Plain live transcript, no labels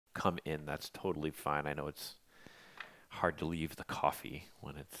come in, that's totally fine. I know it's hard to leave the coffee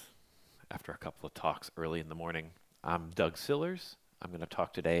when it's after a couple of talks early in the morning. I'm Doug Sillars. I'm going to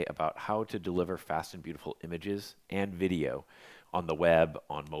talk today about how to deliver fast and beautiful images and video on the web,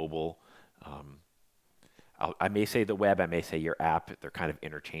 on mobile. I may say the web, I may say your app. They're kind of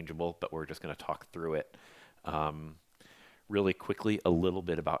interchangeable, but we're just going to talk through it. Really quickly, a little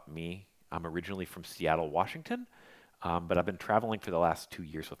bit about me. I'm originally from Seattle, Washington, but I've been traveling for the last 2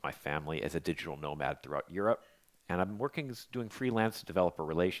 years with my family as a digital nomad throughout Europe. And I'm doing freelance developer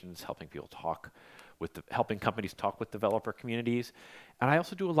relations, helping companies talk with developer communities. And I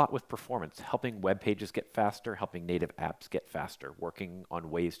also do a lot with performance, helping web pages get faster, helping native apps get faster, working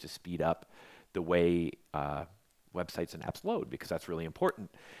on ways to speed up the way websites and apps load, because that's really important.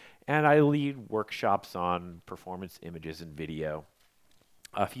 And I lead workshops on performance images and video.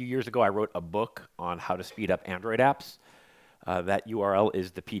 A few years ago, I wrote a book on how to speed up Android apps. That URL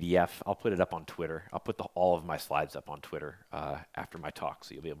is the PDF. I'll put it up on Twitter. I'll put all of my slides up on Twitter after my talk,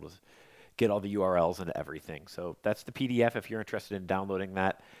 so you'll be able to get all the URLs and everything. So that's the PDF if you're interested in downloading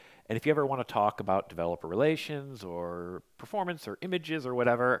that. And if you ever want to talk about developer relations or performance or images or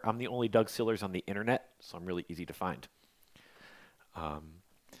whatever, I'm the only Doug Sillars on the internet, so I'm really easy to find.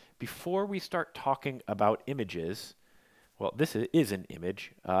 Before we start talking about images, well, this is an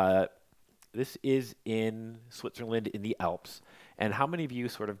image. This is in Switzerland in the Alps. And how many of you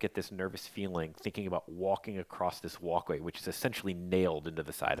sort of get this nervous feeling thinking about walking across this walkway, which is essentially nailed into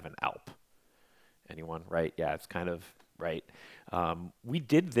the side of an Alp? Anyone? Right? Yeah, it's kind of right. We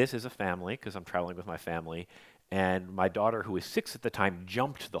did this as a family because I'm traveling with my family. And my daughter, who was 6 at the time,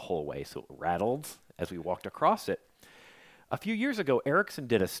 jumped the whole way. So it rattled as we walked across it. A few years ago, Ericsson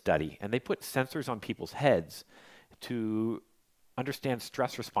did a study, and they put sensors on people's heads to understand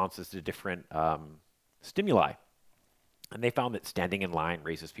stress responses to different stimuli. And they found that standing in line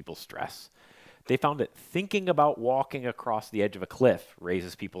raises people's stress. They found that thinking about walking across the edge of a cliff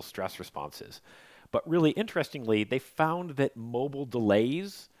raises people's stress responses. But really interestingly, they found that mobile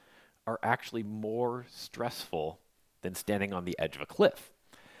delays are actually more stressful than standing on the edge of a cliff.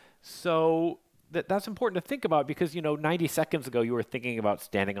 So that's important to think about because, 90 seconds ago you were thinking about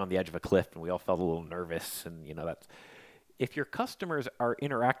standing on the edge of a cliff and we all felt a little nervous. And, that's if your customers are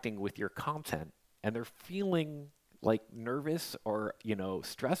interacting with your content and they're feeling like nervous or,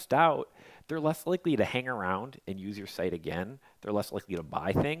 stressed out, they're less likely to hang around and use your site again. They're less likely to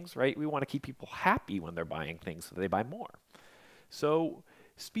buy things, right? We want to keep people happy when they're buying things so they buy more. So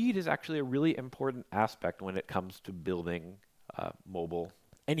speed is actually a really important aspect when it comes to building mobile,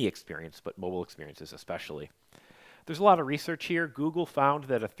 any experience, but mobile experiences especially. There's a lot of research here. Google found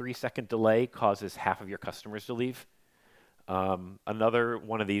that a 3-second delay causes half of your customers to leave. Another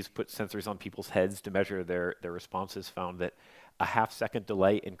one of these put sensors on people's heads to measure their responses, found that a half-second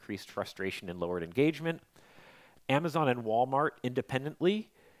delay increased frustration and lowered engagement. Amazon and Walmart independently,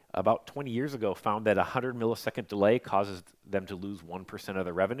 about 20 years ago, found that a 100-millisecond delay causes them to lose 1% of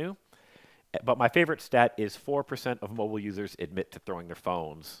their revenue. But my favorite stat is 4% of mobile users admit to throwing their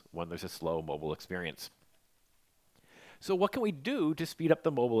phones when there's a slow mobile experience. So what can we do to speed up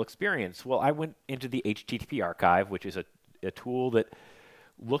the mobile experience? Well, I went into the HTTP archive, which is a tool that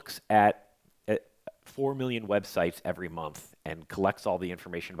looks at 4 million websites every month and collects all the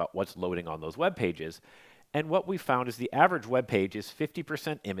information about what's loading on those web pages. And what we found is the average web page is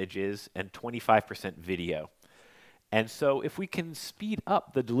 50% images and 25% video. And so if we can speed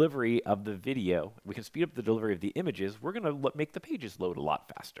up the delivery of the video, we can speed up the delivery of the images, we're going to make the pages load a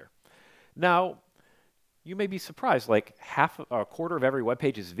lot faster. Now, you may be surprised, like a quarter of every web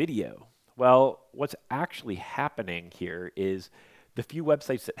page is video. Well, what's actually happening here is the few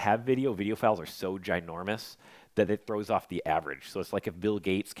websites that have video files are so ginormous that it throws off the average. So it's like if Bill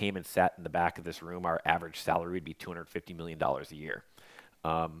Gates came and sat in the back of this room, our average salary would be $250 million a year.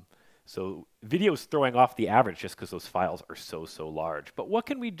 So video is throwing off the average just because those files are so large. But what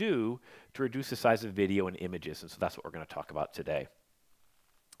can we do to reduce the size of video and images? And so that's what we're going to talk about today.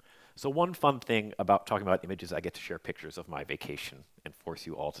 So one fun thing about talking about images, I get to share pictures of my vacation and force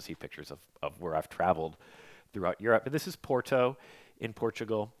you all to see pictures of where I've traveled throughout Europe. And this is Porto in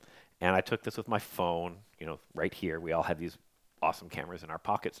Portugal. And I took this with my phone, right here. We all have these awesome cameras in our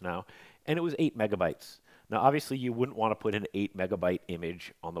pockets now. And it was 8 megabytes. Now, obviously, you wouldn't want to put an 8 megabyte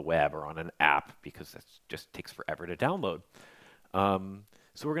image on the web or on an app because that just takes forever to download.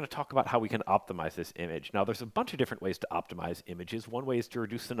 So we're going to talk about how we can optimize this image. Now, there's a bunch of different ways to optimize images. One way is to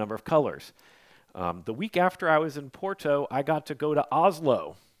reduce the number of colors. The week after I was in Porto, I got to go to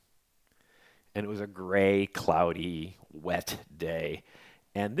Oslo. And it was a gray, cloudy, wet day.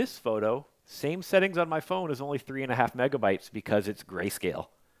 And this photo, same settings on my phone, is only 3.5 megabytes because it's grayscale.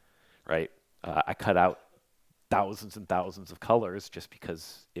 right? I cut out thousands and thousands of colors just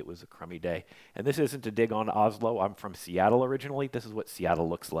because it was a crummy day. And this isn't a dig on Oslo. I'm from Seattle originally. This is what Seattle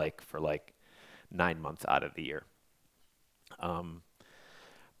looks like for like 9 months out of the year.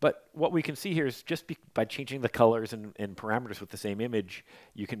 But what we can see here is just by changing the colors and parameters with the same image,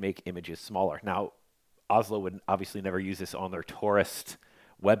 you can make images smaller. Now, Oslo would obviously never use this on their tourist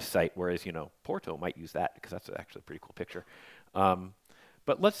website, whereas, you know, Porto might use that because that's actually a pretty cool picture.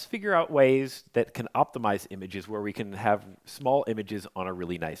 But let's figure out ways that can optimize images where we can have small images on a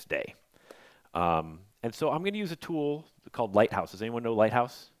really nice day. And so I'm going to use a tool called Lighthouse. Does anyone know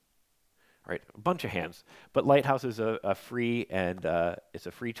Lighthouse? All right, a bunch of hands. But Lighthouse is a free it's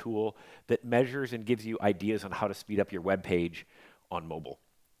a free tool that measures and gives you ideas on how to speed up your web page on mobile.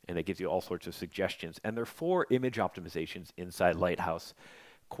 And it gives you all sorts of suggestions. And there are 4 image optimizations inside Lighthouse: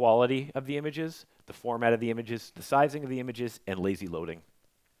 quality of the images, the format of the images, the sizing of the images, and lazy loading.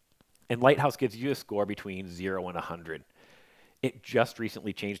 And Lighthouse gives you a score between 0 and 100. It just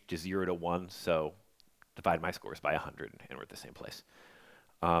recently changed to 0 to 1, so divide my scores by 100 and we're at the same place.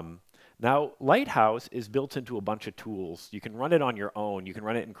 Now, Lighthouse is built into a bunch of tools. You can run it on your own. You can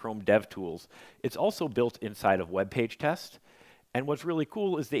run it in Chrome DevTools. It's also built inside of Web Page Test. And what's really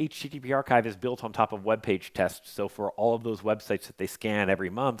cool is the HTTP archive is built on top of Web Page Test. So for all of those websites that they scan every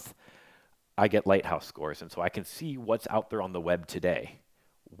month, I get Lighthouse scores. And so I can see what's out there on the web today.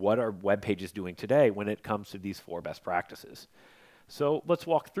 What are web pages doing today when it comes to these 4 best practices? So let's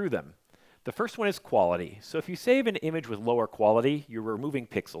walk through them. The first one is quality. So if you save an image with lower quality, you're removing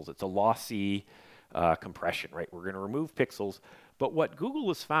pixels. It's a lossy compression, right? We're going to remove pixels. But what Google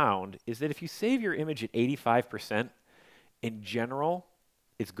has found is that if you save your image at 85%, in general,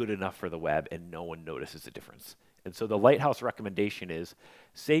 it's good enough for the web and no one notices the difference. And so the Lighthouse recommendation is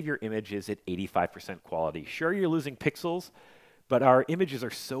save your images at 85% quality. Sure, you're losing pixels, but our images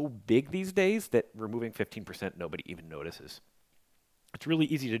are so big these days that removing 15% nobody even notices. It's really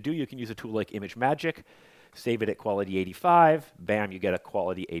easy to do. You can use a tool like ImageMagick, save it at quality 85, bam, you get a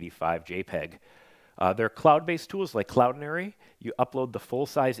quality 85 JPEG. There are cloud-based tools like Cloudinary. You upload the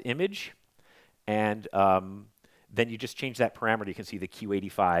full-size image, and then you just change that parameter. You can see the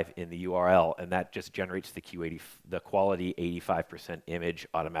Q85 in the URL, and that just generates the quality 85% image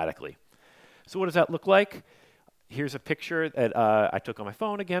automatically. So what does that look like? Here's a picture that I took on my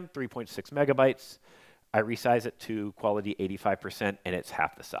phone again, 3.6 megabytes. I resize it to quality 85%, and it's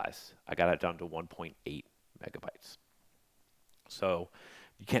half the size. I got it down to 1.8 megabytes. So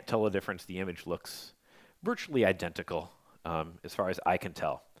you can't tell the difference. The image looks virtually identical as far as I can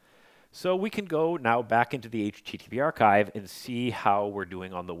tell. So we can go now back into the HTTP archive and see how we're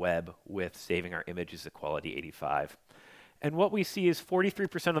doing on the web with saving our images at quality 85. And what we see is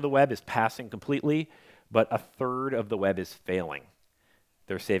 43% of the web is passing completely, but 1/3 of the web is failing.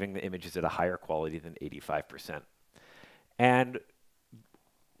 They're saving the images at a higher quality than 85%. And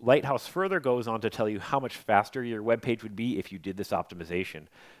Lighthouse further goes on to tell you how much faster your web page would be if you did this optimization.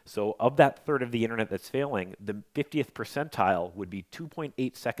 So of that 1/3 of the internet that's failing, the 50th percentile would be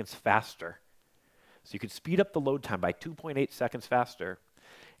 2.8 seconds faster. So you could speed up the load time by 2.8 seconds faster,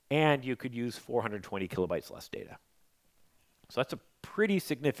 and you could use 420 kilobytes less data. So that's a pretty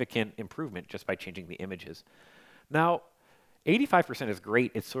significant improvement just by changing the images. Now, 85% is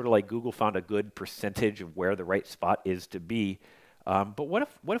great. It's sort of like Google found a good percentage of where the right spot is to be. But what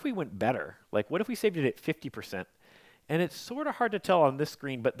if we went better? Like, what if we saved it at 50%? And it's sort of hard to tell on this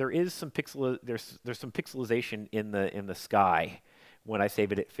screen, but there is some there's some pixelization in the sky when I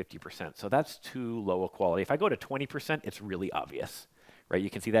save it at 50%. So that's too low a quality. If I go to 20%, it's really obvious, right? You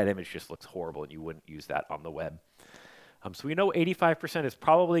can see that image just looks horrible, and you wouldn't use that on the web. So we know 85% is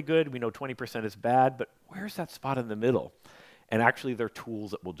probably good. We know 20% is bad, but where's that spot in the middle? And actually, there are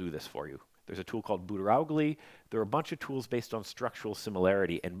tools that will do this for you. There's a tool called Booterowgly. There are a bunch of tools based on structural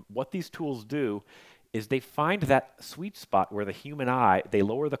similarity. And what these tools do is they find that sweet spot where the human eye, they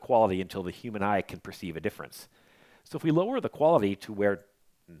lower the quality until the human eye can perceive a difference. So if we lower the quality to where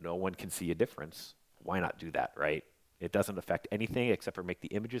no one can see a difference, why not do that, right? It doesn't affect anything except for make the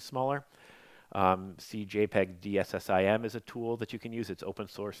images smaller. JPEG DSSIM is a tool that you can use. It's open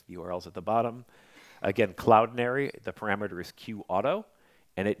source. The URL's at the bottom. Again, Cloudinary, the parameter is QAuto,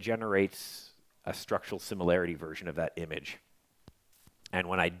 and it generates a structural similarity version of that image. And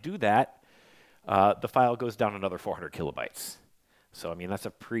when I do that, the file goes down another 400 kilobytes. So, I mean, that's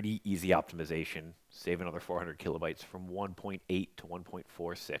a pretty easy optimization. Save another 400 kilobytes from 1.8 to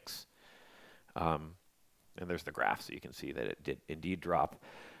 1.46. And there's the graph, so you can see that it did indeed drop.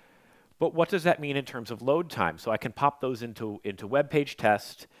 But what does that mean in terms of load time? So I can pop those into web page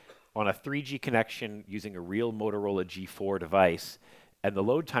test on a 3G connection using a real Motorola G4 device, And the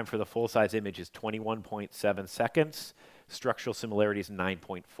load time for the full-size image is 21.7 seconds. Structural similarity is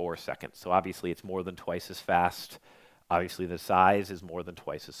 9.4 seconds. So obviously it's more than twice as fast. Obviously the size is more than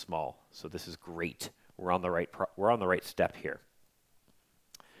twice as small. So this is great. We're on the right step here.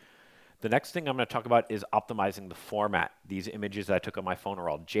 The next thing I'm going to talk about is optimizing the format. These images that I took on my phone are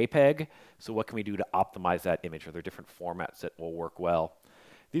all JPEG. So what can we do to optimize that image? Are there different formats that will work well?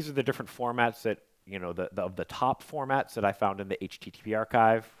 These are the different formats that, you know, the top formats that I found in the HTTP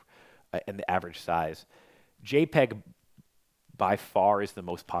archive and the average size. JPEG by far is the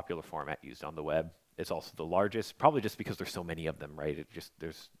most popular format used on the web. It's also the largest, probably just because there's so many of them, right?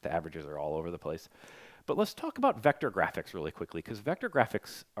 The averages are all over the place. But let's talk about vector graphics really quickly, because vector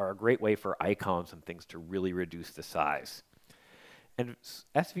graphics are a great way for icons and things to really reduce the size. And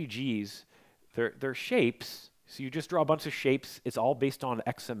SVGs, they're shapes, so you just draw a bunch of shapes. It's all based on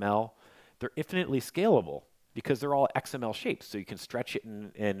XML. They're infinitely scalable because they're all XML shapes, so you can stretch it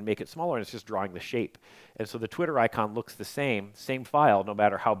and make it smaller, and it's just drawing the shape. And so the Twitter icon looks the same file, no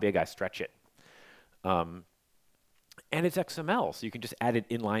matter how big I stretch it. And it's XML, so you can just add it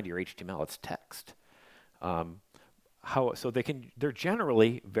inline to your HTML. It's text. So they're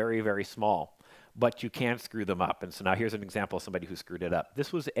generally very, very small, but you can screw them up. And so now here's an example of somebody who screwed it up.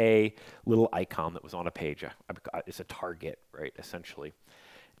 This was a little icon that was on a page. It's a target, right, essentially.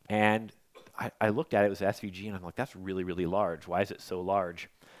 And I looked at it, it was SVG, and I'm like, that's really, really large. Why is it so large?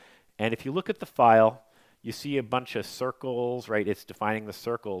 And if you look at the file, you see a bunch of circles, right? It's defining the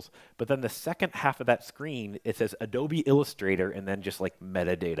circles. But then the second half of that screen, it says Adobe Illustrator and then just like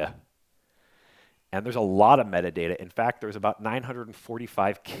metadata. And there's a lot of metadata. In fact, there's about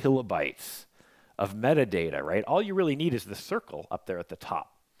 945 kilobytes of metadata, right? All you really need is the circle up there at the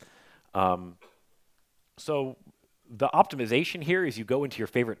top. So the optimization here is you go into your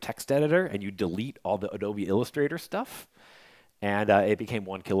favorite text editor and you delete all the Adobe Illustrator stuff, and it became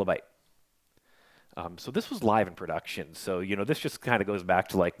 1 kilobyte. So this was live in production. So, you know, this just kind of goes back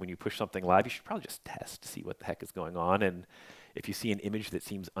to like when you push something live, you should probably just test to see what the heck is going on. And if you see an image that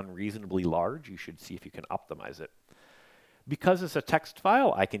seems unreasonably large, you should see if you can optimize it. Because it's a text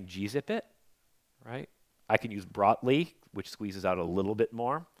file, I can gzip it, right? I can use Brotli, which squeezes out a little bit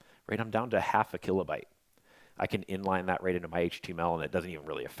more, right? I'm down to ½ kilobyte. I can inline that right into my HTML, and it doesn't even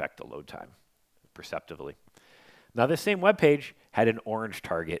really affect the load time perceptively. Now, this same web page had an orange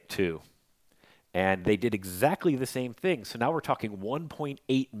target too. And they did exactly the same thing. So now we're talking 1.8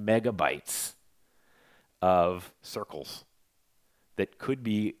 megabytes of circles that could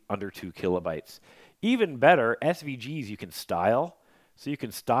be under 2 kilobytes. Even better, SVGs you can style. So you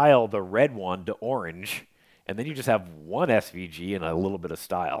can style the red one to orange, and then you just have one SVG and a little bit of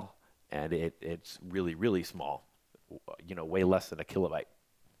style. And it's really, really small, you know, way less than a kilobyte.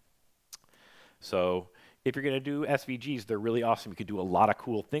 So if you're going to do SVGs, they're really awesome. You can do a lot of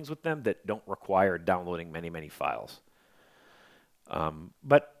cool things with them that don't require downloading many, many files.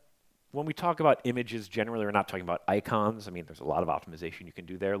 But when we talk about images, generally we're not talking about icons. I mean, there's a lot of optimization you can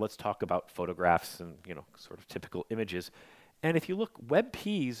do there. Let's talk about photographs and, you know, sort of typical images. And if you look,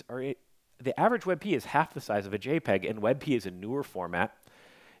 WebPs the average WebP is half the size of a JPEG, and WebP is a newer format.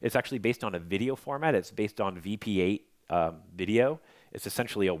 It's actually based on a video format. It's based on VP8 video. It's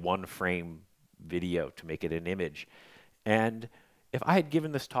essentially a one-frame video to make it an image. And if I had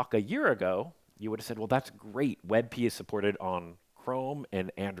given this talk a year ago, you would have said, well, that's great. WebP is supported on Chrome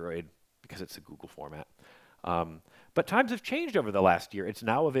and Android because it's a Google format. But times have changed over the last year. It's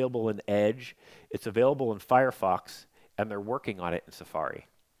now available in Edge. It's available in Firefox, and they're working on it in Safari.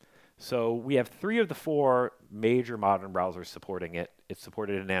 So we have 3 of the 4 major modern browsers supporting it. It's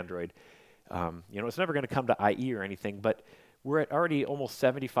supported in Android. You know, it's never going to come to IE or anything, but we're at already almost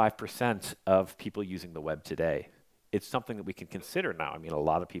 75% of people using the web today. It's something that we can consider now. I mean, a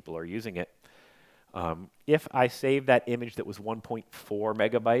lot of people are using it. If I save that image that was 1.4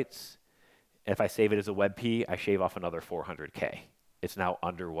 megabytes, if I save it as a WebP, I shave off another 400K. It's now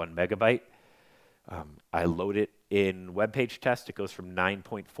under 1 megabyte. I load it in web page test. It goes from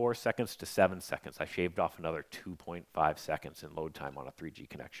 9.4 seconds to 7 seconds. I shaved off another 2.5 seconds in load time on a 3G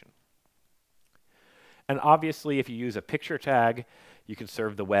connection. And obviously, if you use a picture tag, you can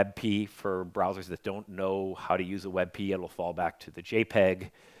serve the WebP. For browsers that don't know how to use a WebP, it will fall back to the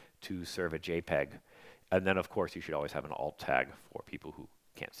JPEG to serve a JPEG. And then, of course, you should always have an alt tag for people who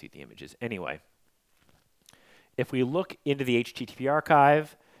can't see the images anyway. If we look into the HTTP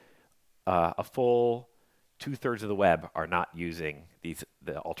archive, a full 2/3 of the web are not using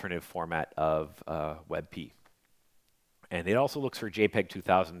the alternative format of WebP. And it also looks for JPEG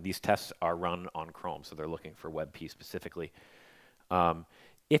 2000. These tests are run on Chrome, so they're looking for WebP specifically.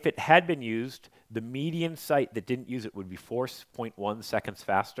 If it had been used, the median site that didn't use it would be 4.1 seconds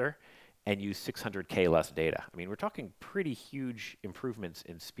faster and use 600K less data. I mean, we're talking pretty huge improvements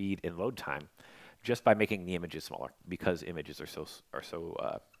in speed and load time just by making the images smaller, because images are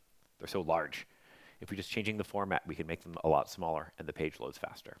so large. If we're just changing the format, we can make them a lot smaller and the page loads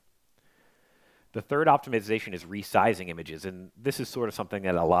faster. The third optimization is resizing images, and this is sort of something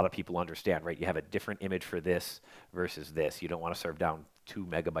that a lot of people understand, right? You have a different image for this versus this. You don't want to serve down 2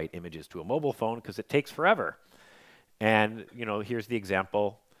 megabyte images to a mobile phone because it takes forever. And here's the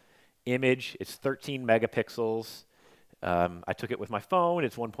example. Image, it's 13 megapixels. I took it with my phone.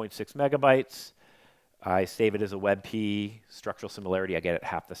 It's 1.6 megabytes. I save it as a WebP. Structural similarity, I get it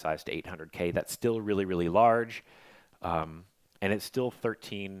half the size to 800K. That's still really, really large. And it's still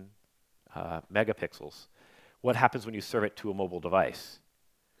 13 megapixels. What happens when you serve it to a mobile device,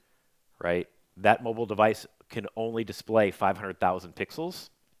 right? That mobile device can only display 500,000 pixels.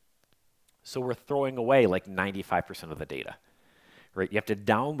 So we're throwing away like 95% of the data, right? You have to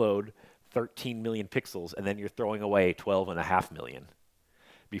download 13 million pixels, and then you're throwing away 12.5 million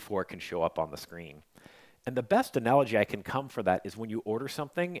before it can show up on the screen. And the best analogy I can come for that is when you order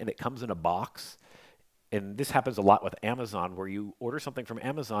something and it comes in a box. And this happens a lot with Amazon, where you order something from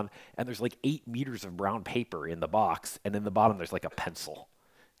Amazon and there's like 8 meters of brown paper in the box, and in the bottom there's like a pencil.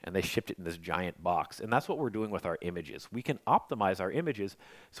 And they shipped it in this giant box. And that's what we're doing with our images. We can optimize our images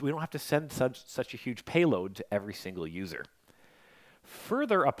so we don't have to send such a huge payload to every single user.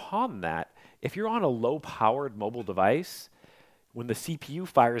 Further upon that, if you're on a low-powered mobile device, when the CPU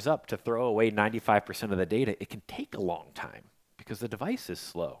fires up to throw away 95% of the data, it can take a long time because the device is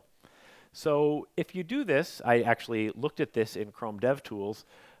slow. So if you do this, I actually looked at this in Chrome DevTools.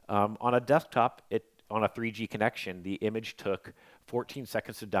 On a desktop, on a 3G connection, the image took 14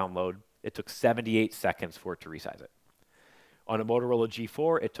 seconds to download. It took 78 seconds for it to resize it. On a Motorola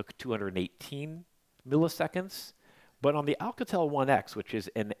G4, it took 218 milliseconds. But on the Alcatel One X, which is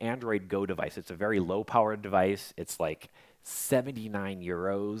an Android Go device, it's a very low-powered device. It's like 79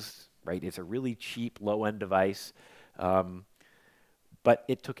 euros, right? It's a really cheap, low-end device. But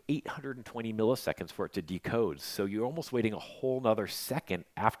it took 820 milliseconds for it to decode. So you're almost waiting a whole nother second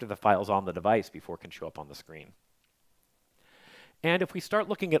after the file's on the device before it can show up on the screen. And if we start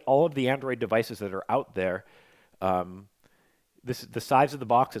looking at all of the Android devices that are out there, the size of the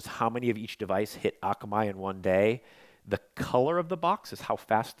box is how many of each device hit Akamai in one day. The color of the box is how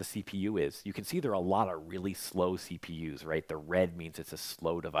fast the CPU is. You can see there are a lot of really slow CPUs, right? The red means it's a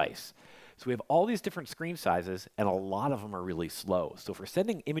slow device. So we have all these different screen sizes, and a lot of them are really slow. So if we're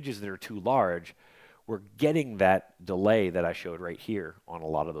sending images that are too large, we're getting that delay that I showed right here on a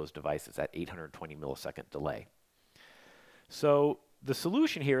lot of those devices, that 820 millisecond delay. So the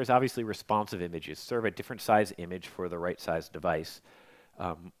solution here is obviously responsive images. Serve a different size image for the right size device.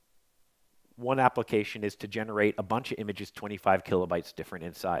 One application is to generate a bunch of images 25 kilobytes different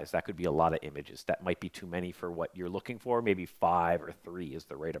in size. That could be a lot of images. That might be too many for what you're looking for. Maybe 5 or 3 is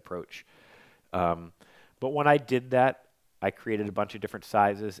the right approach. But when I did that, I created a bunch of different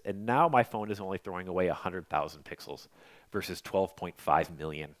sizes, and now my phone is only throwing away 100,000 pixels versus 12.5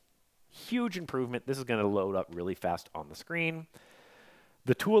 million. Huge improvement. This is going to load up really fast on the screen.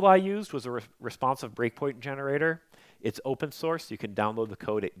 The tool I used was a responsive breakpoint generator. It's open source. You can download the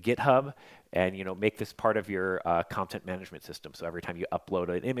code at GitHub and make this part of your content management system. So every time you upload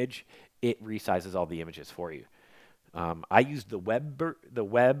an image, it resizes all the images for you. I used the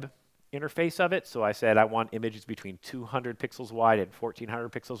web interface of it. So I said I want images between 200 pixels wide and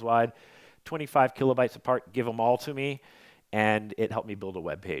 1400 pixels wide, 25 kilobytes apart. Give them all to me, and it helped me build a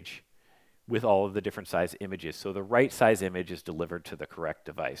web page with all of the different size images. So the right size image is delivered to the correct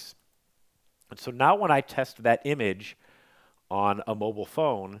device. And so now when I test that image on a mobile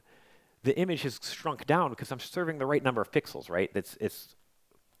phone, the image has shrunk down because I'm serving the right number of pixels, right? It's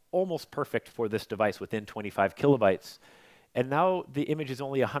almost perfect for this device within 25 kilobytes. And now the image is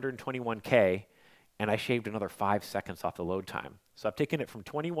only 121K, and I shaved another 5 seconds off the load time. So I've taken it from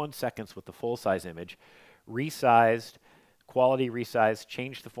 21 seconds with the full-size image, resized, quality resized,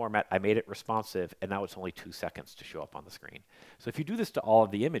 changed the format, I made it responsive, and now it's only 2 seconds to show up on the screen. So if you do this to all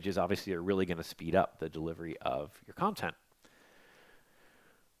of the images, obviously you're really going to speed up the delivery of your content.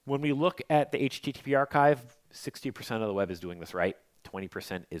 When we look at the HTTP archive, 60% of the web is doing this right,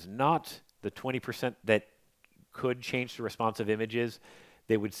 20% is not. The 20% that could change to responsive images,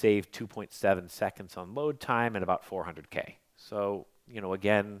 they would save 2.7 seconds on load time and about 400K. So,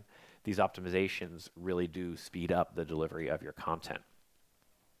 again, these optimizations really do speed up the delivery of your content.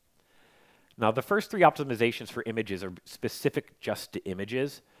 Now, the first 3 optimizations for images are specific just to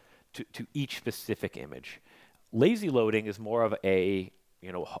images, to each specific image. Lazy loading is more of a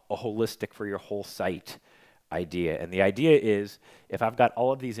a holistic for your whole site idea. And the idea is, if I've got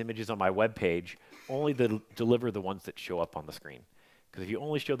all of these images on my web page, only deliver the ones that show up on the screen. Because if you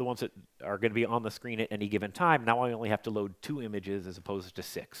only show the ones that are going to be on the screen at any given time, now I only have to load 2 images as opposed to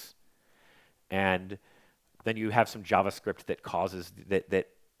 6. And then you have some JavaScript that causes that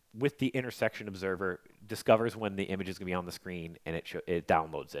with the intersection observer discovers when the image is going to be on the screen, and it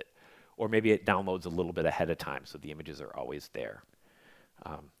downloads it. Or maybe it downloads a little bit ahead of time, so the images are always there.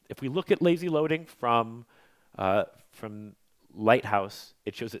 If we look at lazy loading from Lighthouse,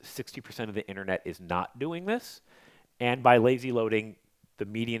 it shows that 60% of the internet is not doing this. And by lazy loading, the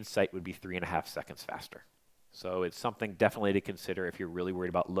median site would be 3.5 seconds faster. So it's something definitely to consider if you're really worried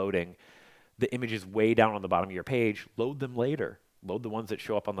about loading the images way down on the bottom of your page. Load them later. Load the ones that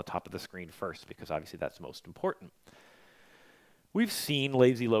show up on the top of the screen first, because obviously that's most important. We've seen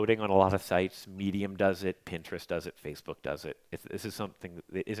lazy loading on a lot of sites. Medium does it, Pinterest does it, Facebook does it. This is something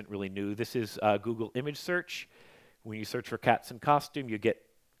that isn't really new. This is Google image search. When you search for cats in costume, you get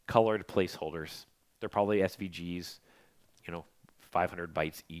colored placeholders. They're probably SVGs, 500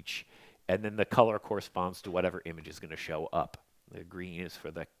 bytes each. And then the color corresponds to whatever image is going to show up. The green is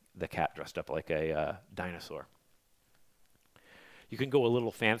for the cat dressed up like a dinosaur. You can go a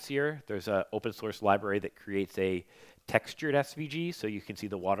little fancier. There's an open source library that creates a textured SVG, so you can see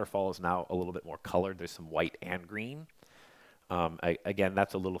the waterfall is now a little bit more colored. There's some white and green. Again,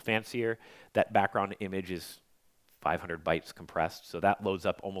 that's a little fancier. That background image is 500 bytes compressed, so that loads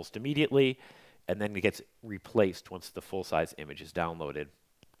up almost immediately, and then it gets replaced once the full-size image is downloaded.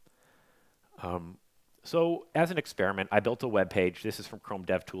 So as an experiment, I built a web page. This is from Chrome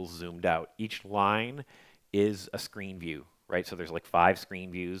DevTools zoomed out. Each line is a screen view, right? So there's like 5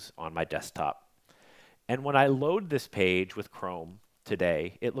 screen views on my desktop. And when I load this page with Chrome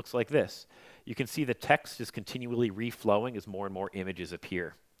today, it looks like this. You can see the text is continually reflowing as more and more images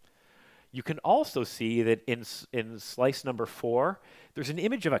appear. You can also see that in slice number 4, there's an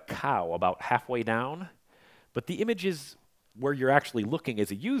image of a cow about halfway down, but the images where you're actually looking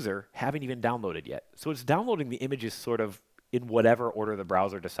as a user haven't even downloaded yet. So it's downloading the images sort of in whatever order the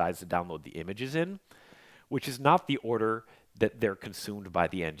browser decides to download the images in, which is not the order that they're consumed by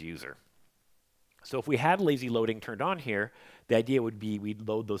the end user. So if we had lazy loading turned on here, the idea would be we'd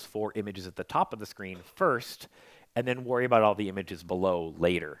load those 4 images at the top of the screen first, and then worry about all the images below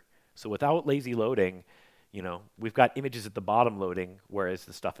later. So without lazy loading, we've got images at the bottom loading, whereas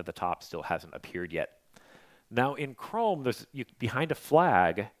the stuff at the top still hasn't appeared yet. Now in Chrome, behind a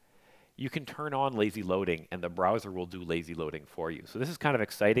flag, you can turn on lazy loading, and the browser will do lazy loading for you. So this is kind of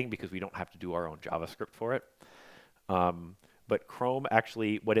exciting because we don't have to do our own JavaScript for it. But Chrome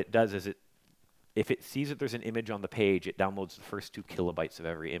actually, what it does is if it sees that there's an image on the page, it downloads the first 2 kilobytes of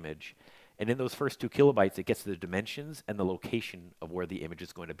every image. And in those first 2 kilobytes, it gets the dimensions and the location of where the image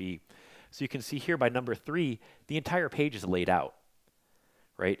is going to be. So you can see here by number 3, the entire page is laid out,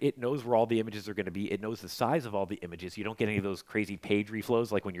 right? It knows where all the images are going to be. It knows the size of all the images. You don't get any of those crazy page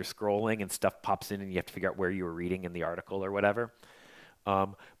reflows like when you're scrolling and stuff pops in and you have to figure out where you were reading in the article or whatever.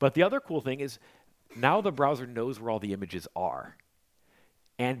 But the other cool thing is now the browser knows where all the images are.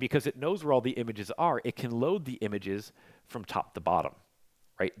 And because it knows where all the images are, it can load the images from top to bottom,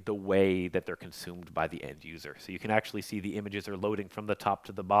 right? The way that they're consumed by the end user. So you can actually see the images are loading from the top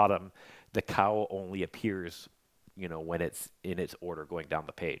to the bottom. The cow only appears, when it's in its order going down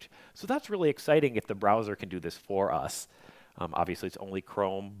the page. So that's really exciting if the browser can do this for us. Obviously, it's only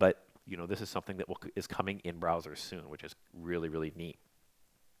Chrome, but this is something that is coming in browsers soon, which is really, really neat.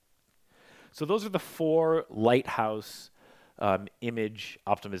 So those are the 4 Lighthouse image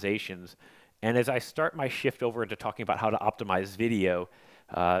optimizations. And as I start my shift over into talking about how to optimize video,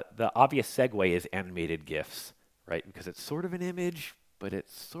 the obvious segue is animated GIFs, right? Because it's sort of an image, but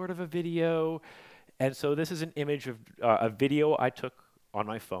it's sort of a video. And so this is an image of a video I took on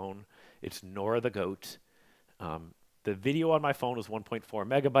my phone. It's Nora the goat. The video on my phone was 1.4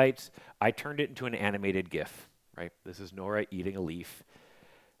 megabytes. I turned it into an animated GIF, right? This is Nora eating a leaf.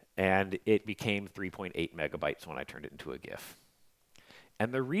 And it became 3.8 megabytes when I turned it into a GIF.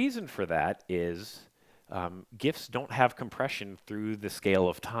 And the reason for that is GIFs don't have compression through the scale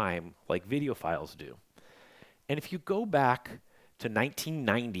of time like video files do. And if you go back to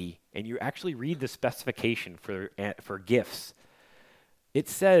 1990 and you actually read the specification for GIFs, it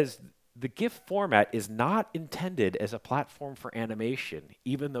says the GIF format is not intended as a platform for animation,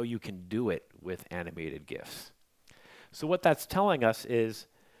 even though you can do it with animated GIFs. So what that's telling us is,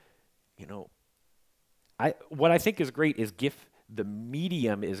 what I think is great is GIF, the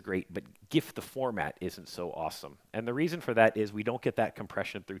medium is great, but GIF, the format, isn't so awesome. And the reason for that is we don't get that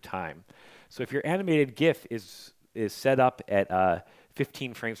compression through time. So if your animated GIF is set up at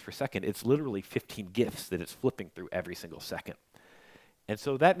 15 frames per second. It's literally 15 GIFs that it's flipping through every single second. And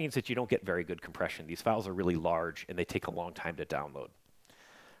so that means that you don't get very good compression. These files are really large, and they take a long time to download.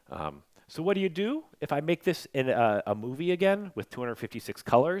 So what do? If I make this in a movie again with 256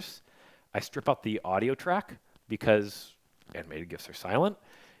 colors, I strip out the audio track because animated GIFs are silent.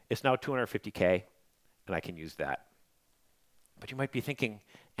 It's now 250K, and I can use that. But you might be thinking,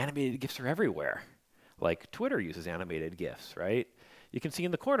 animated GIFs are everywhere. Like Twitter uses animated GIFs, right? You can see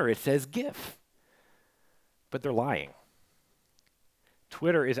in the corner it says GIF. But they're lying.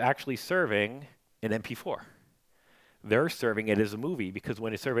 Twitter is actually serving an MP4. They're serving it as a movie because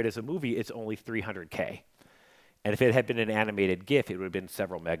when it's served as a movie, it's only 300K. And if it had been an animated GIF, it would have been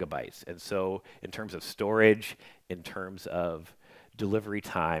several megabytes. And so in terms of storage, in terms of delivery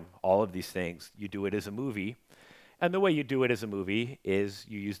time, all of these things, you do it as a movie. And the way you do it as a movie is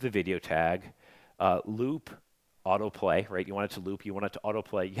you use the video tag, loop, autoplay, right? You want it to loop, you want it to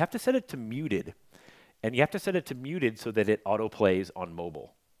autoplay. You have to set it to muted. And you have to set it to muted so that it autoplays on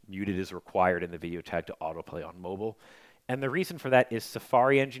mobile. Muted is required in the video tag to autoplay on mobile. And the reason for that is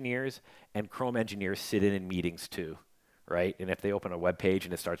Safari engineers and Chrome engineers sit in meetings too, right? And if they open a web page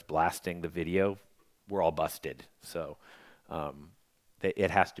and it starts blasting the video, we're all busted. So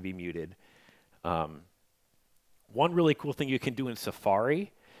it has to be muted. One really cool thing you can do in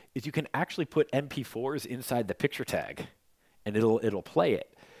Safari is you can actually put MP4s inside the picture tag, and it'll play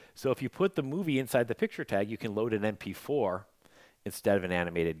it. So if you put the movie inside the picture tag, you can load an MP4 instead of an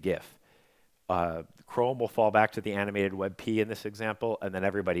animated GIF. Chrome will fall back to the animated WebP in this example, and then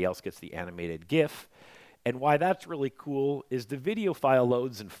everybody else gets the animated GIF. And why that's really cool is the video file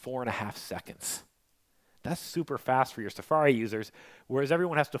loads in 4.5 seconds. That's super fast for your Safari users, whereas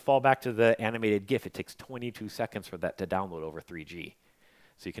everyone has to fall back to the animated GIF. It takes 22 seconds for that to download over 3G.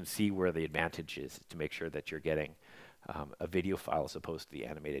 So you can see where the advantage is to make sure that you're getting a video file as opposed to the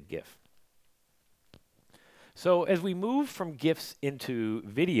animated GIF. So as we move from GIFs into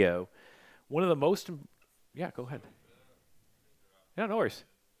video, one of the most, yeah, go ahead. Yeah, no worries.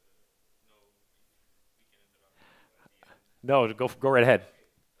 No, go right ahead.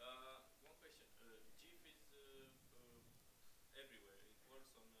 One question. GIF is everywhere. It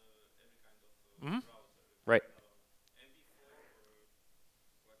works on every kind of browser. Right. MP4,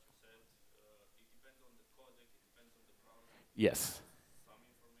 what you said, it depends on the codec, it depends on the browser. Yes. Some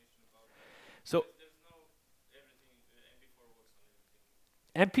information about it. So There's no everything. MP4 works on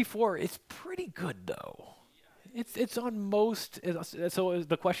everything. MP4 is pretty good though. It's on most. So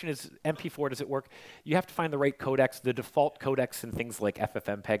the question is, MP4, does it work? You have to find the right codecs. The default codecs and things like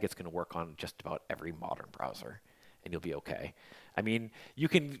FFmpeg, it's going to work on just about every modern browser, and you'll be okay. I mean, you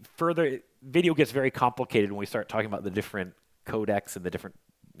can further. Video gets very complicated when we start talking about the different codecs and the different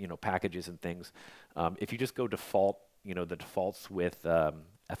packages and things. If you just go default, the defaults with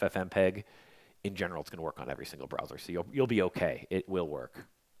FFmpeg, in general, it's going to work on every single browser. So you'll be okay. It will work.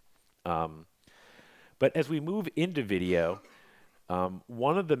 But as we move into video,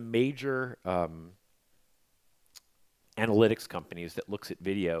 one of the major analytics companies that looks at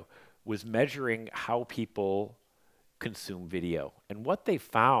video was measuring how people consume video. And what they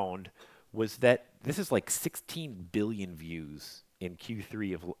found was that this is like 16 billion views in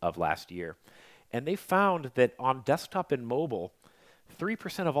Q3 of last year. And they found that on desktop and mobile,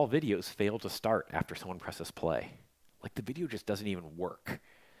 3% of all videos fail to start after someone presses play. Like the video just doesn't even work.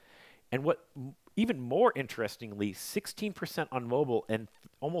 And what even more interestingly, 16% on mobile and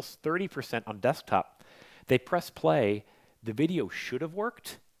almost 30% on desktop, they press play. The video should have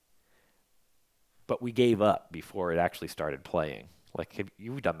worked, but we gave up before it actually started playing. Like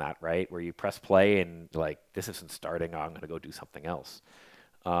you've done that, right? Where you press play and like, this isn't starting, I'm going to go do something else.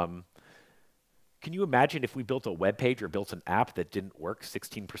 Can you imagine if we built a web page or built an app that didn't work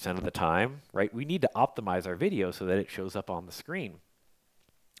 16% of the time, right? We need to optimize our video so that it shows up on the screen.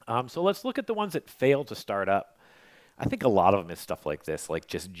 So let's look at the ones that fail to start up. I think a lot of them is stuff like this, like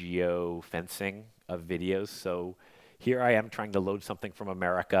just geo-fencing of videos. So here I am trying to load something from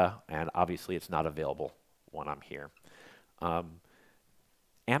America, and obviously it's not available when I'm here.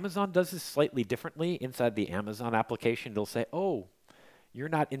 Amazon does this slightly differently. Inside the Amazon application, they'll say, oh, you're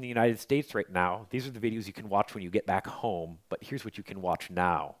not in the United States right now. These are the videos you can watch when you get back home, but here's what you can watch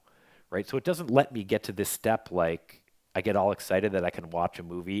now, right? So it doesn't let me get to this step like I get all excited that I can watch a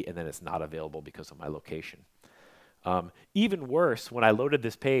movie and then it's not available because of my location. Even worse, when I loaded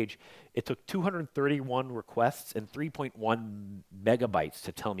this page, it took 231 requests and 3.1 megabytes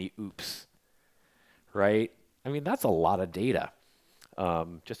to tell me oops, right? I mean, that's a lot of data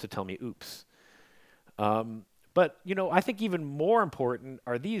just to tell me oops. But, I think even more important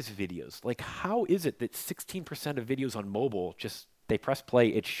are these videos. Like, how is it that 16% of videos on mobile just They press play,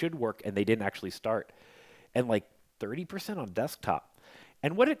 it should work, and they didn't actually start. And like 30% on desktop.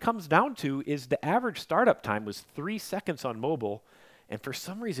 And what it comes down to is the average startup time was 3 seconds on mobile, and for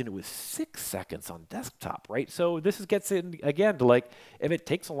some reason it was 6 seconds on desktop, right? So gets in again to like, if it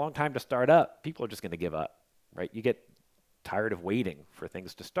takes a long time to start up, people are just going to give up, right? You get tired of waiting for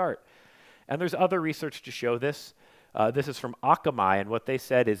things to start. And there's other research to show this. This is from Akamai, and what they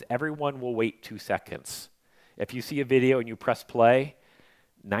said is everyone will wait 2 seconds. If you see a video and you press play,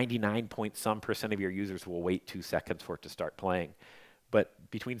 99% of your users will wait 2 seconds for it to start playing. But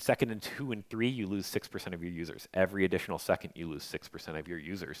between second and 2 and 3, you lose 6% of your users. Every additional second, you lose 6% of your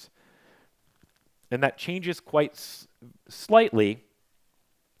users. And that changes quite slightly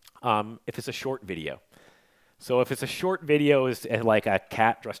if it's a short video. So if it's a short video, is like a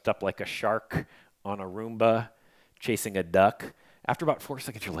cat dressed up like a shark on a Roomba chasing a duck, after about 4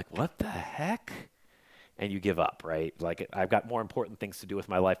 seconds, you're like, what the heck? And you give up, right? Like, I've got more important things to do with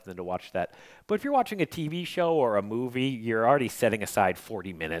my life than to watch that. But if you're watching a TV show or a movie, you're already setting aside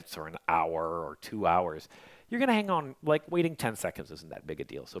 40 minutes or an hour or 2 hours. You're going to hang on, like waiting 10 seconds isn't that big a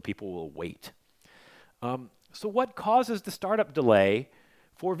deal, so people will wait. So what causes the startup delay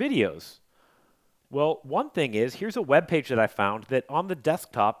for videos? Well, one thing is, here's a web page that I found that on the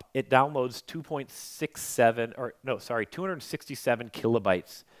desktop, it downloads 267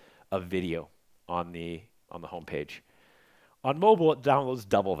 kilobytes of video on the home page. On mobile, it downloads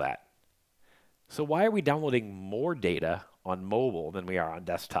double that. So why are we downloading more data on mobile than we are on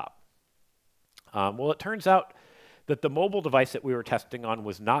desktop? Well, it turns out that the mobile device that we were testing on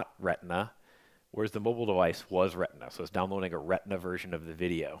was not Retina, whereas the mobile device was Retina. So it's downloading a Retina version of the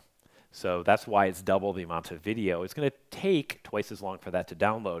video. So that's why it's double the amount of video. It's going to take twice as long for that to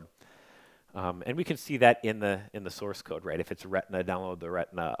download. And we can see that in the source code, right? If it's Retina, download the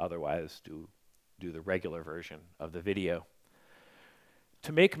Retina. Otherwise, do the regular version of the video.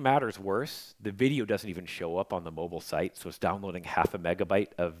 To make matters worse, the video doesn't even show up on the mobile site, so it's downloading 0.5 MB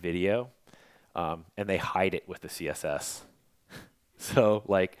of video, and they hide it with the CSS. So,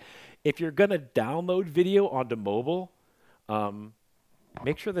 like, if you're going to download video onto mobile,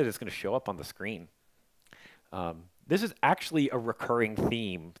 make sure that it's going to show up on the screen. This is actually a recurring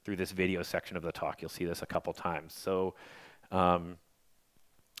theme through this video section of the talk. You'll see this a couple times. So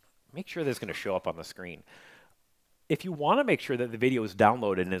make sure that it's going to show up on the screen. If you want to make sure that the video is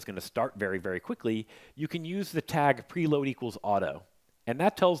downloaded and is going to start very, very quickly, you can use the tag preload equals auto. And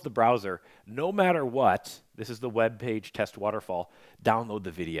that tells the browser, no matter what, this is the web page test waterfall, download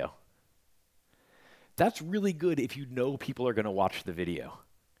the video. That's really good if you know people are going to watch the video.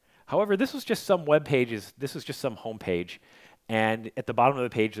 However, this was just some web pages, this was just some home page, and at the bottom of the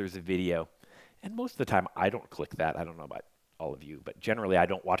page there's a video. And most of the time I don't click that. I don't know about all of you, but generally I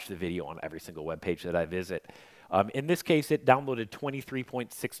don't watch the video on every single web page that I visit. In this case, it downloaded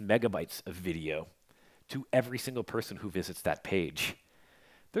 23.6 megabytes of video to every single person who visits that page.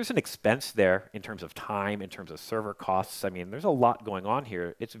 There's an expense there in terms of time, in terms of server costs. I mean, there's a lot going on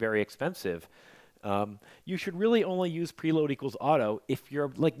here. It's very expensive. You should really only use preload equals auto if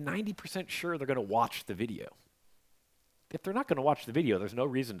you're like 90% sure they're going to watch the video. If they're not going to watch the video, there's no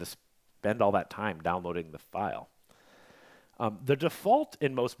reason to spend all that time downloading the file. The default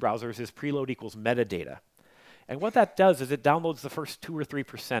in most browsers is preload equals metadata. And what that does is it downloads the first 2 or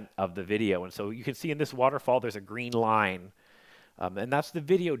 3% of the video. And so you can see in this waterfall there's a green line, and that's the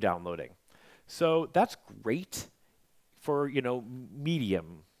video downloading. So that's great for, you know,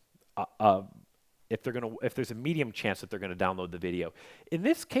 medium. If there's a medium chance that they're going to download the video. In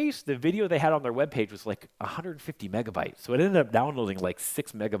this case, the video they had on their webpage was like 150 megabytes. So it ended up downloading like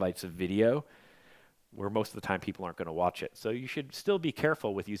 6 megabytes of video, where most of the time people aren't going to watch it. So you should still be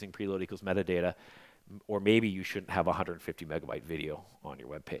careful with using preload equals metadata, or maybe you shouldn't have 150 megabyte video on your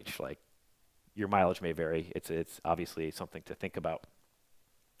webpage. Like, your mileage may vary. It's obviously something to think about.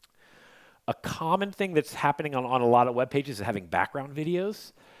 A common thing that's happening on a lot of web pages is having background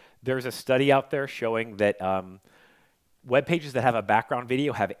videos. There's a study out there showing that web pages that have a background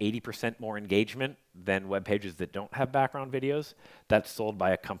video have 80% more engagement than web pages that don't have background videos. That's sold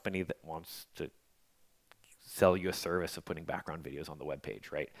by a company that wants to sell you a service of putting background videos on the web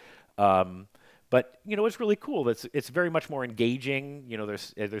page, right? But you know, it's really cool. It's very much more engaging. You know,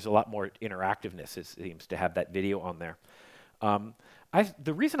 there's a lot more interactiveness. It seems to have that video on there.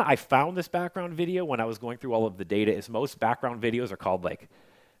 The reason I found this background video when I was going through all of the data is most background videos are called like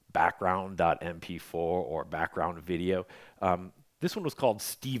background.mp4 or background video. This one was called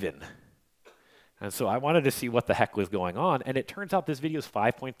Steven. And so I wanted to see what the heck was going on. And it turns out this video is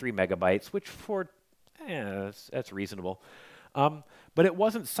 5.3 megabytes, which that's reasonable. But it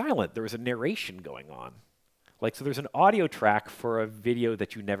wasn't silent. There was a narration going on. Like, so there's an audio track for a video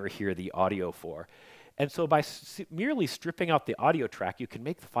that you never hear the audio for. And so by merely stripping out the audio track, you can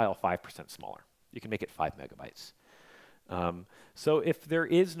make the file 5% smaller. You can make it 5 megabytes. So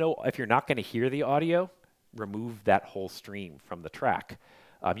if you're not going to hear the audio, remove that whole stream from the track.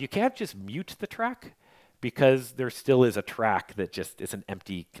 You can't just mute the track because there still is a track that just is an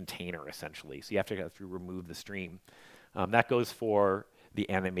empty container, essentially. So you have to go through remove the stream. That goes for the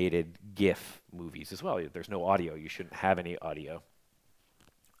animated GIF movies as well. There's no audio. You shouldn't have any audio.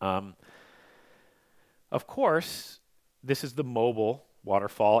 Of course, this is the mobile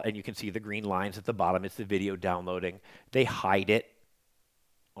waterfall, and you can see the green lines at the bottom. It's the video downloading. They hide it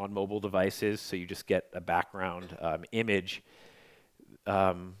on mobile devices, so you just get a background image.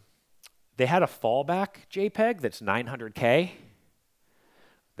 They had a fallback JPEG that's 900K.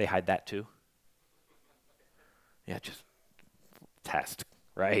 They hide that too. Yeah, just test,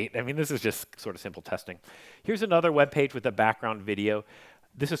 right? I mean, this is just sort of simple testing. Here's another web page with a background video.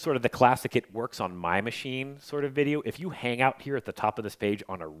 This is sort of the classic it works on my machine sort of video. If you hang out here at the top of this page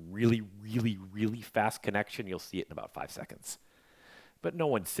on a really, really, really fast connection, you'll see it in about 5 seconds. But no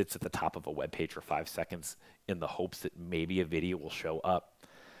one sits at the top of a web page for 5 seconds in the hopes that maybe a video will show up.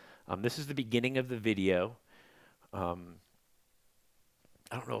 This is the beginning of the video. I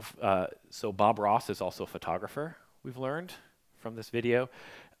don't know if, so Bob Ross is also a photographer, we've learned from this video.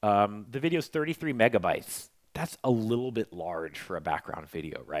 The video is 33 megabytes. That's a little bit large for a background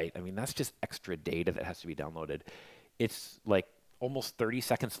video, right? I mean, that's just extra data that has to be downloaded. It's like almost 30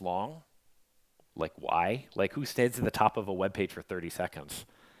 seconds long. Like, why? Like, who stands at the top of a web page for 30 seconds?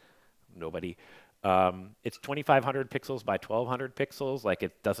 Nobody. It's 2,500 pixels by 1,200 pixels. Like,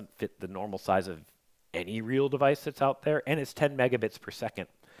 it doesn't fit the normal size of any real device that's out there, and it's 10 megabits per second.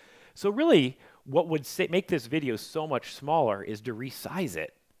 So really, what would make this video so much smaller is to resize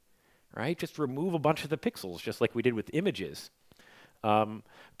it, right? Just remove a bunch of the pixels, just like we did with images.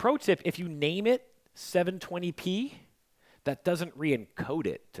 Pro tip, if you name it 720p, that doesn't re-encode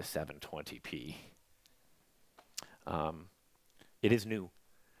it to 720p. It is new.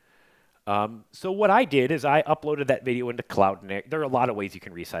 So what I did is I uploaded that video into Cloudinary. There are a lot of ways you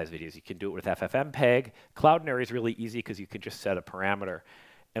can resize videos. You can do it with FFmpeg. Cloudinary is really easy because you can just set a parameter.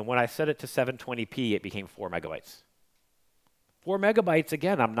 And when I set it to 720p, it became 4 megabytes. 4 megabytes,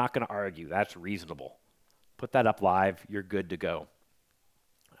 again, I'm not going to argue. That's reasonable. Put that up live. You're good to go.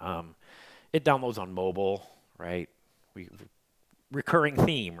 It downloads on mobile, right? Recurring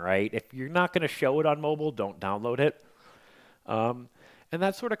theme, right? If you're not going to show it on mobile, don't download it. And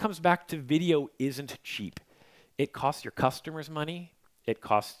that sort of comes back to video isn't cheap. It costs your customers money. It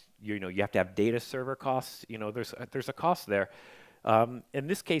costs, you have to have data server costs. There's a cost there. In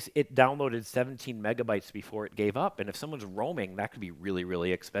this case, it downloaded 17 megabytes before it gave up. And if someone's roaming, that could be really,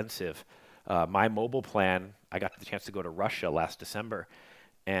 really expensive. My mobile plan, I got the chance to go to Russia last December.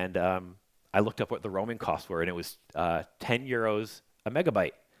 And I looked up what the roaming costs were, and it was 10 euros a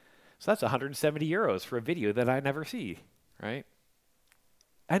megabyte. So that's 170 euros for a video that I never see, right?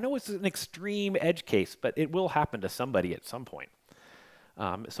 I know it's an extreme edge case, but it will happen to somebody at some point.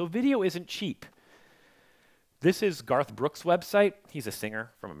 So video isn't cheap. This is Garth Brooks' website. He's a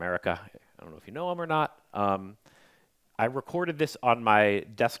singer from America. I don't know if you know him or not. I recorded this on my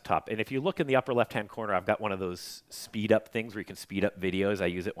desktop, and if you look in the upper left-hand corner, I've got one of those speed-up things where you can speed up videos. I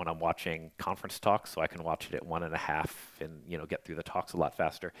use it when I'm watching conference talks, so I can watch it at 1.5 and get through the talks a lot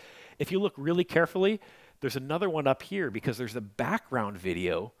faster. If you look really carefully, there's another one up here because there's a background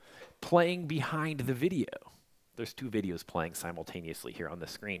video playing behind the video. There's 2 videos playing simultaneously here on the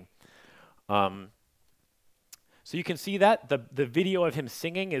screen. So you can see that. The video of him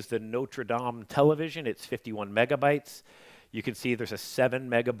singing is the Notre Dame television. It's 51 megabytes. You can see there's a 7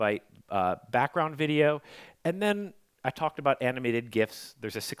 megabyte background video. And then I talked about animated GIFs.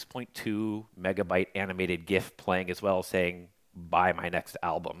 There's a 6.2 megabyte animated GIF playing as well saying, buy my next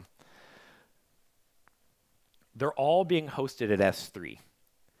album. They're all being hosted at S3.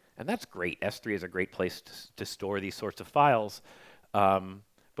 And that's great. S3 is a great place to store these sorts of files.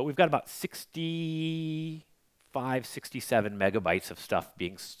 But we've got about 67 megabytes of stuff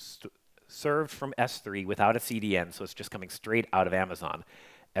being served from S3 without a CDN, so it's just coming straight out of Amazon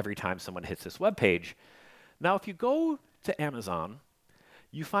every time someone hits this web page. Now, if you go to Amazon,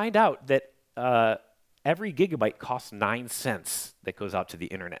 you find out that every gigabyte costs 9 cents that goes out to the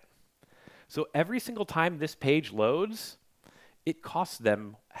internet. So every single time this page loads, it costs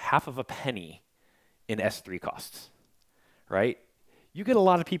them half of a penny in S3 costs, right? You get a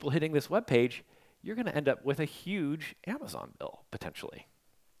lot of people hitting this web page, you're going to end up with a huge Amazon bill, potentially.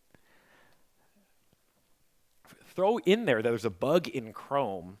 Throw in there's a bug in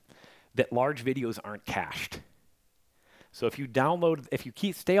Chrome that large videos aren't cached. So if you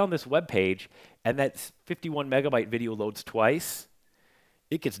stay on this web page and that 51 megabyte video loads twice,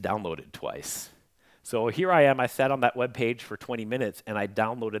 it gets downloaded twice. So here I am, I sat on that web page for 20 minutes and I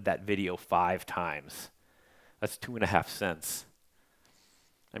downloaded that video 5 times. That's 2.5 cents.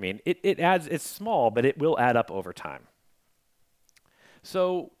 I mean, it's small, but it will add up over time.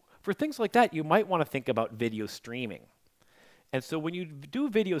 So for things like that, you might want to think about video streaming. And so when you do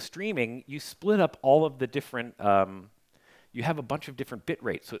video streaming, you split up all of the different, you have a bunch of different bit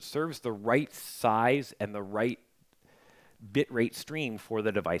rates. So it serves the right size and the right bit rate stream for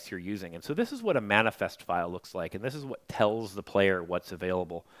the device you're using. And so this is what a manifest file looks like. And this is what tells the player what's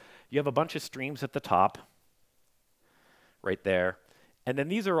available. You have a bunch of streams at the top, right there. And then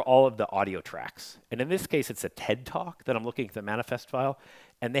these are all of the audio tracks. And in this case, it's a TED Talk that I'm looking at the manifest file.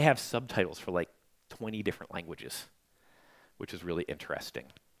 And they have subtitles for like 20 different languages, which is really interesting.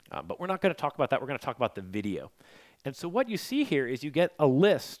 But we're not going to talk about that. We're going to talk about the video. And so what you see here is you get a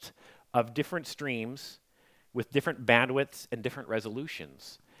list of different streams with different bandwidths and different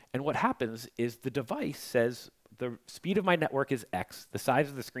resolutions. And what happens is the device says, the speed of my network is X, the size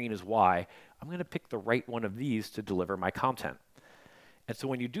of the screen is Y. I'm going to pick the right one of these to deliver my content. And so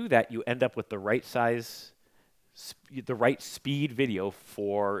when you do that, you end up with the right size, the right speed video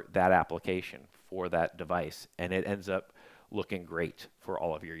for that application, for that device. And it ends up looking great for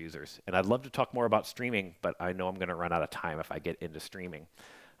all of your users. And I'd love to talk more about streaming, but I know I'm going to run out of time if I get into streaming.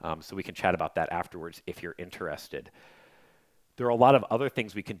 So we can chat about that afterwards if you're interested. There are a lot of other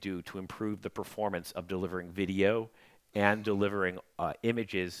things we can do to improve the performance of delivering video and delivering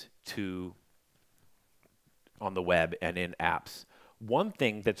images on the web and in apps. One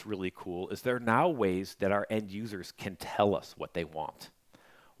thing that's really cool is there are now ways that our end users can tell us what they want.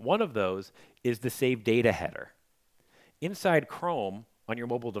 One of those is the save data header. Inside Chrome on your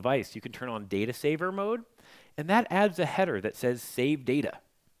mobile device, you can turn on data saver mode, and that adds a header that says save data.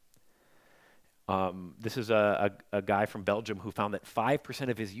 This is a guy from Belgium who found that 5%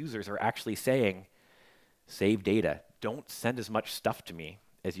 of his users are actually saying, save data. Don't send as much stuff to me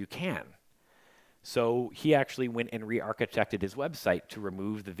as you can. So he actually went and re-architected his website to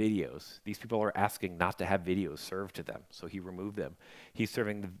remove the videos. These people are asking not to have videos served to them, so he removed them. He's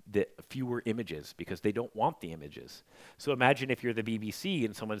serving the fewer images because they don't want the images. So imagine if you're the BBC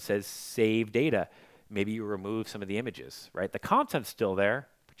and someone says save data, maybe you remove some of the images, right? The content's still there,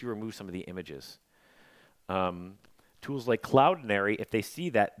 but you remove some of the images. Tools like Cloudinary, if they see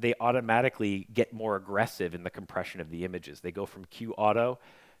that, they automatically get more aggressive in the compression of the images. They go from QAuto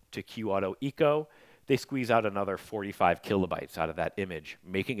to QAuto Eco. They squeeze out another 45 kilobytes out of that image,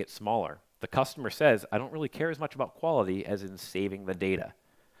 making it smaller. The customer says, I don't really care as much about quality as in saving the data.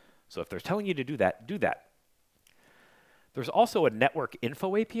 So if they're telling you to do that, do that. There's also a network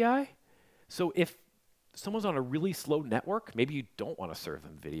info API. So if someone's on a really slow network, maybe you don't want to serve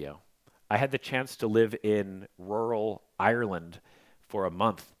them video. I had the chance to live in rural Ireland for a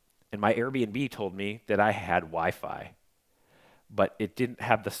month, and my Airbnb told me that I had Wi-Fi, but it didn't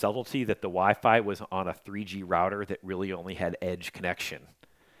have the subtlety that the Wi-Fi was on a 3G router that really only had edge connection,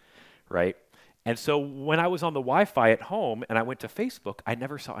 right? And so when I was on the Wi-Fi at home and I went to Facebook, I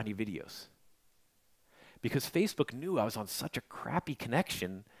never saw any videos because Facebook knew I was on such a crappy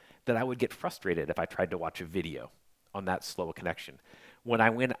connection that I would get frustrated if I tried to watch a video on that slow a connection. When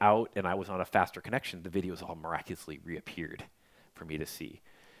I went out and I was on a faster connection, the videos all miraculously reappeared for me to see.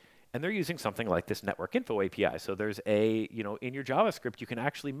 And they're using something like this network info API. So there's in your JavaScript, you can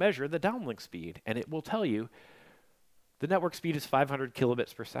actually measure the downlink speed, and it will tell you the network speed is 500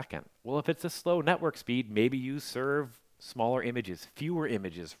 kilobits per second. Well, if it's a slow network speed, maybe you serve smaller images, fewer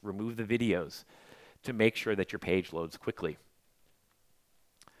images, remove the videos to make sure that your page loads quickly.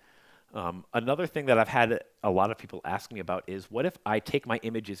 Another thing that I've had a lot of people ask me about is, what if I take my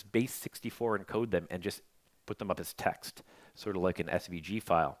images, base64, encode them, and just put them up as text, sort of like an SVG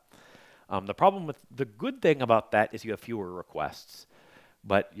file? The good thing about that is you have fewer requests,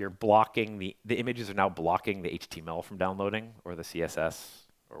 but you're blocking the images are now blocking the HTML from downloading, or the CSS,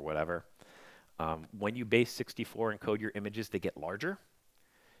 or whatever. When you base64 encode your images, they get larger.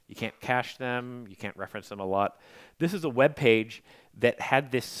 You can't cache them. You can't reference them a lot. This is a web page that had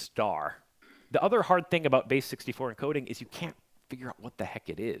this star. The other hard thing about base64 encoding is you can't figure out what the heck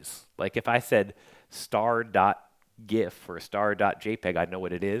it is. Like if I said star.gif or star.jpg, I know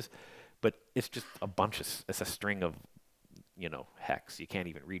what it is, but it's just it's a string of, hex. You can't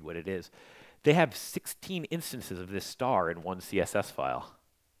even read what it is. They have 16 instances of this star in one CSS file.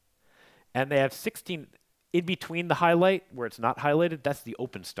 And they have 16... In between the highlight, where it's not highlighted, that's the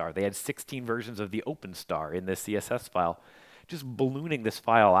open star. They had 16 versions of the open star in this CSS file, just ballooning this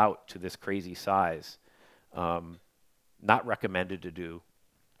file out to this crazy size. Not recommended to do.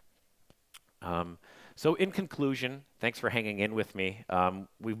 So in conclusion, thanks for hanging in with me.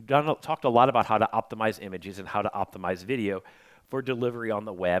 We've talked a lot about how to optimize images and how to optimize video for delivery on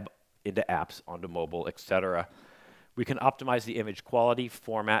the web, into apps, onto mobile, etc. We can optimize the image quality,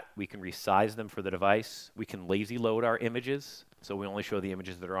 format. We can resize them for the device. We can lazy load our images, so we only show the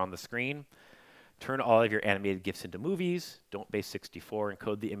images that are on the screen. Turn all of your animated GIFs into movies. Don't base 64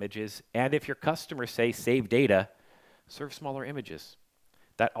 encode the images. And if your customers say save data, serve smaller images.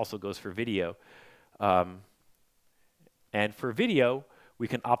 That also goes for video. And for video, we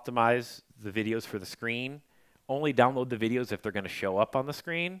can optimize the videos for the screen. Only download the videos if they're going to show up on the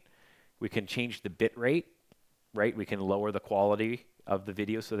screen. We can change the bit rate, right? We can lower the quality of the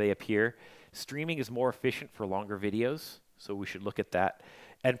videos so they appear. Streaming is more efficient for longer videos, so we should look at that.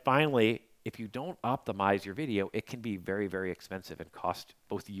 And finally, if you don't optimize your video, it can be very, very expensive and cost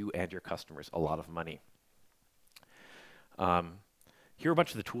both you and your customers a lot of money. Here are a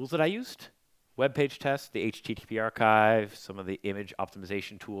bunch of the tools that I used. Web page test, the HTTP archive, some of the image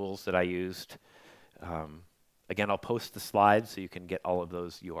optimization tools that I used. Again, I'll post the slides so you can get all of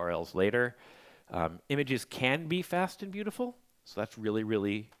those URLs later. Images can be fast and beautiful, so that's really,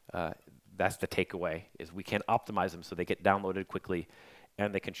 really, that's the takeaway, is we can optimize them so they get downloaded quickly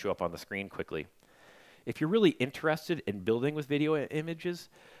and they can show up on the screen quickly. If you're really interested in building with video and images,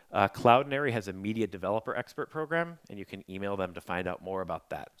 Cloudinary has a media developer expert program, and you can email them to find out more about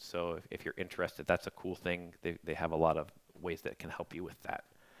that. So if you're interested, that's a cool thing. They have a lot of ways that can help you with that.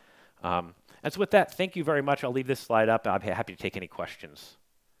 And so with that, thank you very much. I'll leave this slide up. I'll be happy to take any questions.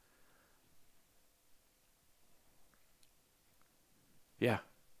 Yeah.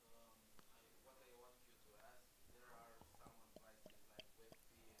 What I want you to ask, there are some advices like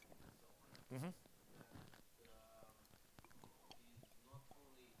WebP and so on. Mm-hmm. Is not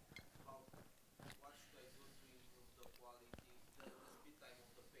only how, what should I do to improve the quality, the speed time of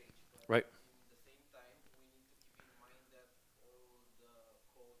the page, but Right. in the same time, we need to keep in mind that all the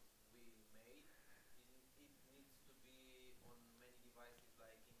code we made, it needs to be on many devices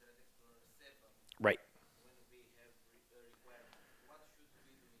like Internet Explorer 7 Right. when we have requirements. What should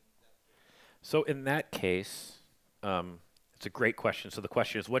we do in that case? So in that case, it's a great question. So the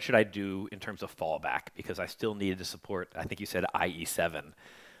question is, what should I do in terms of fallback? Because I still needed to support, I think you said IE7.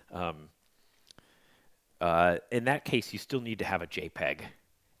 In that case, you still need to have a JPEG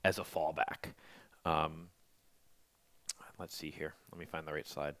as a fallback. Let's see here. Let me find the right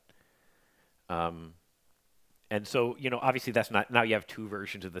slide. And so, you know, obviously that's not, now you have two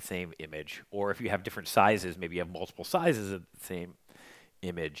versions of the same image. Or if you have different sizes, maybe you have multiple sizes of the same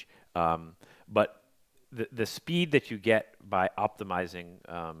image. But the speed that you get by optimizing,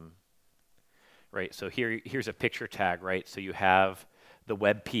 right? So here's a picture tag, right? So you have the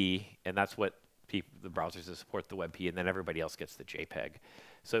WebP, and that's what the browsers that support the WebP, and then everybody else gets the JPEG.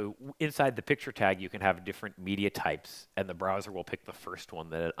 So inside the picture tag, you can have different media types, and the browser will pick the first one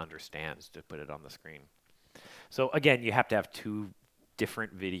that it understands to put it on the screen. So again, you have to have two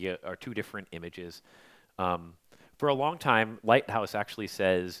different video or two different images. For a long time, Lighthouse actually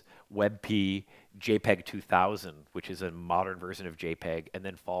says WebP JPEG 2000, which is a modern version of JPEG, and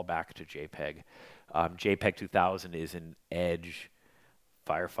then fall back to JPEG. JPEG 2000 is in Edge,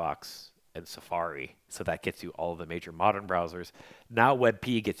 Firefox, and Safari, so that gets you all of the major modern browsers. Now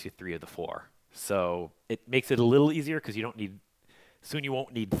WebP gets you 3 of the 4, so it makes it a little easier because you don't need. Soon you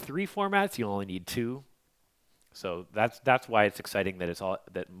won't need 3 formats; you only need 2. So that's why it's exciting that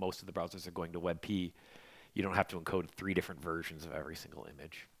that most of the browsers are going to WebP. You don't have to encode 3 different versions of every single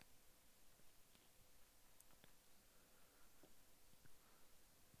image.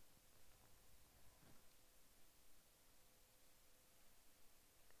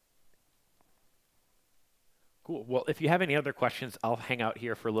 Cool. Well, if you have any other questions, I'll hang out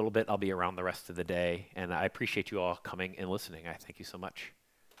here for a little bit. I'll be around the rest of the day, and I appreciate you all coming and listening. I thank you so much.